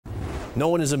No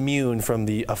one is immune from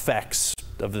the effects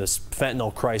of this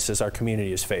fentanyl crisis our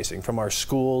community is facing, from our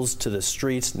schools to the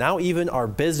streets, now even our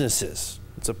businesses.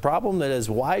 It's a problem that has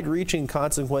wide-reaching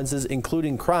consequences,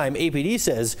 including crime. APD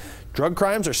says drug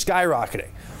crimes are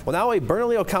skyrocketing. Well, now a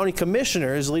Bernalillo County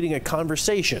commissioner is leading a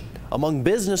conversation among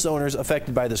business owners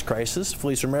affected by this crisis.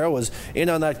 Felice Romero was in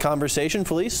on that conversation.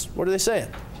 Felice, what are they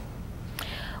saying?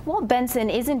 Well,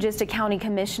 Benson isn't just a county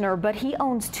commissioner, but he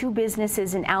owns 2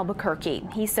 businesses in Albuquerque.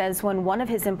 He says when one of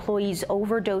his employees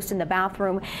overdosed in the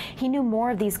bathroom, he knew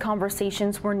more of these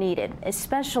conversations were needed,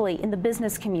 especially in the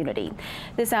business community.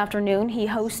 This afternoon, he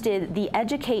hosted the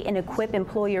Educate and Equip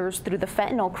Employers Through the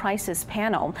Fentanyl Crisis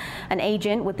panel. An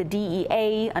agent with the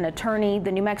DEA, an attorney,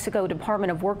 the New Mexico Department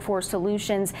of Workforce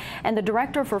Solutions, and the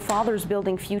director for Fathers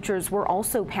Building Futures were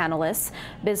also panelists.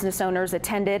 Business owners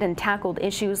attended and tackled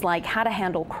issues like how to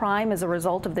handle crime as a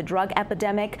result of the drug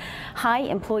epidemic, high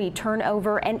employee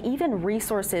turnover, and even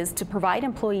resources to provide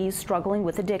employees struggling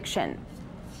with addiction.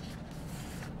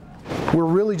 We're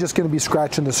really just going to be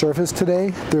scratching the surface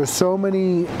today. There's so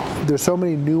many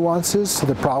nuances to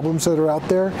the problems that are out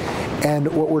there,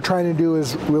 and what we're trying to do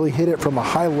is really hit it from a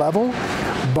high level,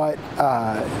 but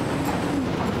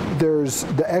there's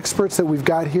the experts that we've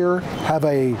got here have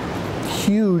a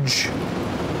huge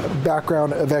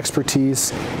background of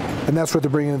expertise, and that's what they're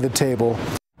bringing to the table.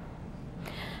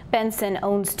 Benson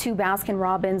owns 2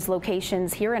 Baskin-Robbins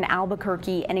locations here in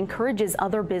Albuquerque and encourages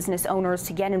other business owners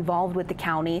to get involved with the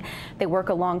county. They work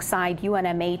alongside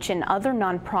UNMH and other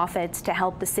nonprofits to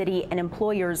help the city and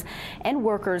employers and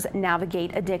workers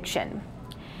navigate addiction.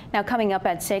 Now, coming up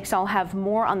at 6, I'll have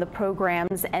more on the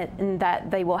programs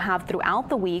that they will have throughout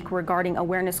the week regarding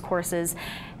awareness courses.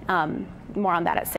 More on that at 6.